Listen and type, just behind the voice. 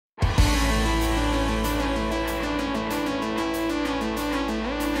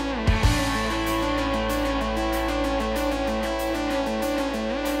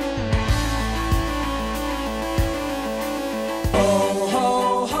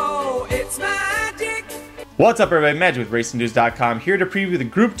What's up, everybody? Magic with RacingDudes.com here to preview the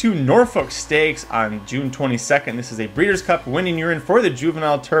Group 2 Norfolk Stakes on June 22nd. This is a Breeders' Cup winning urine for the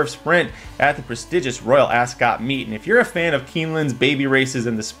Juvenile Turf Sprint at the prestigious Royal Ascot meet. And if you're a fan of Keeneland's baby races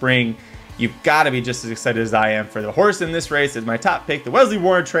in the spring, you've got to be just as excited as I am for the horse in this race. Is my top pick, the Wesley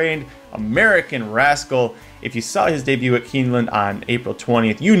Ward trained American Rascal. If you saw his debut at Keeneland on April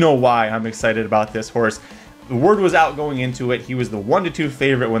 20th, you know why I'm excited about this horse. The word was out going into it. He was the 1-2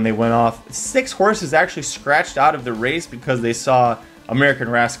 favorite when they went off. 6 horses actually scratched out of the race because they saw American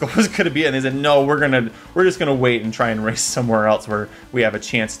Rascal was going to be it. And they said, no, we're just gonna wait and try and race somewhere else where we have a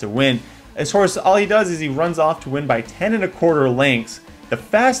chance to win. This horse, all he does is he runs off to win by 10 1/4 lengths. The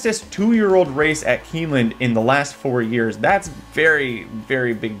fastest 2-year-old race at Keeneland in the last 4 years. That's very,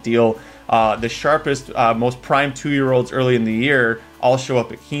 very big deal. The sharpest, most prime 2-year-olds early in the year all show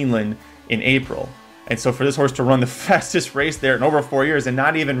up at Keeneland in April. And so for this horse to run the fastest race there in over 4 years and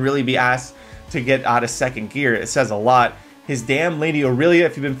not even really be asked to get out of second gear, it says a lot. His dam, Lady Aurelia,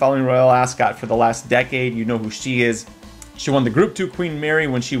 if you've been following Royal Ascot for the last decade, you know who she is. She won the Group 2 Queen Mary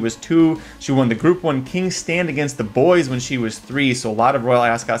when she was 2. She won the Group 1 King's Stand against the boys when she was 3. So a lot of Royal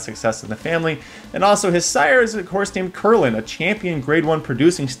Ascot success in the family. And also his sire is a horse named Curlin, a champion Grade 1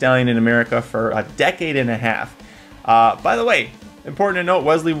 producing stallion in America for a decade and a half. By the way, important to note,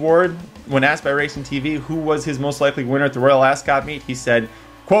 Wesley Ward, when asked by Racing TV who was his most likely winner at the Royal Ascot meet, he said,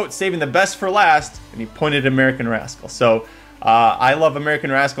 quote, saving the best for last, and he pointed at American Rascal. So I love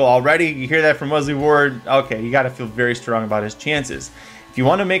American Rascal already. You hear that from Wesley Ward, okay, you got to feel very strong about his chances. If you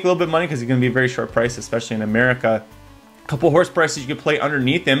want to make a little bit of money, because he's going to be a very short price, especially in America, a couple horse prices you could play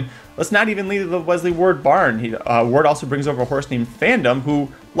underneath him. Let's not even leave the Wesley Ward barn. Ward also brings over a horse named Fandom, who,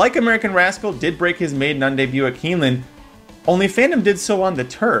 like American Rascal, did break his maiden on debut at Keeneland. Only Fandom did so on the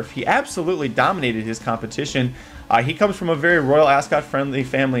turf. He absolutely dominated his competition. He comes from a very Royal Ascot friendly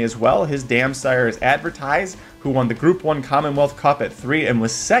family as well. His dam sire is Advertise, who won the Group 1 Commonwealth Cup at 3 and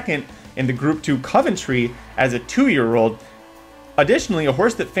was second in the Group 2 Coventry as a 2-year-old. Additionally, a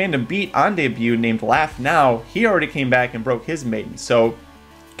horse that Fandom beat on debut named Laugh Now, he already came back and broke his maiden. So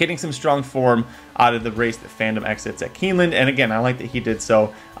getting some strong form out of the race that Fandom exits at Keeneland. And again, I like that he did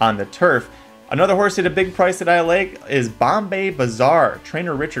so on the turf. Another horse at a big price that I like is Bombay Bazaar.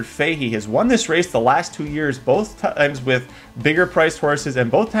 Trainer Richard Fahey has won this race the last 2 years, both times with bigger priced horses and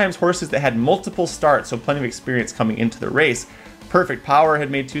both times horses that had multiple starts, so plenty of experience coming into the race. Perfect Power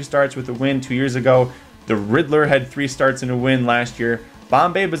had made 2 starts with a win 2 years ago. The Riddler had 3 starts and a win last year.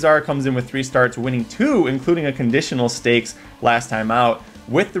 Bombay Bazaar comes in with 3 starts, winning 2, including a conditional stakes last time out,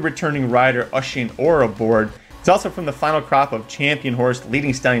 with the returning rider Ushin Orr aboard. It's also from the final crop of champion horse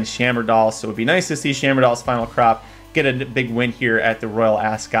leading stallion Shamardal, so it'd be nice to see Shamardal's final crop get a big win here at the Royal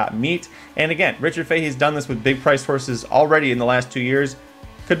Ascot meet. And again, Richard Fahey's done this with big price horses already in the last 2 years.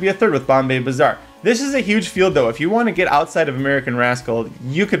 Could be a third with Bombay Bazaar. This is a huge field though. If you want to get outside of American Rascal,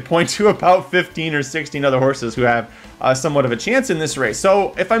 you could point to about 15 or 16 other horses who have somewhat of a chance in this race.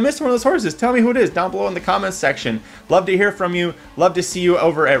 So if I missed one of those horses, tell me who it is down below in the comments section. Love to hear from you. Love to see you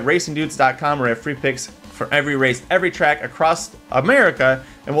over at RacingDudes.com where I have free picks for every race, every track across America.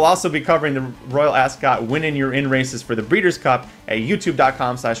 And we'll also be covering the Royal Ascot winning your in races for the Breeders' Cup at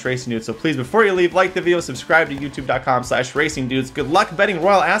youtube.com/racingdudes. So please, before you leave, like the video, subscribe to youtube.com/racingdudes. Good luck betting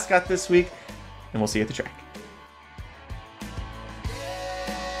Royal Ascot this week, and we'll see you at the track.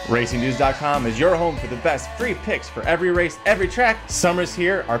 RacingDudes.com is your home for the best free picks for every race, every track. Summer's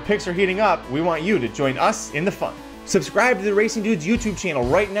here, our picks are heating up. We want you to join us in the fun. Subscribe to the Racing Dudes YouTube channel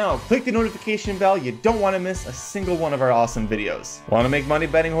right now. Click the notification bell. You don't want to miss a single one of our awesome videos. Want to make money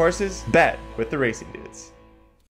betting horses? Bet with the Racing Dudes.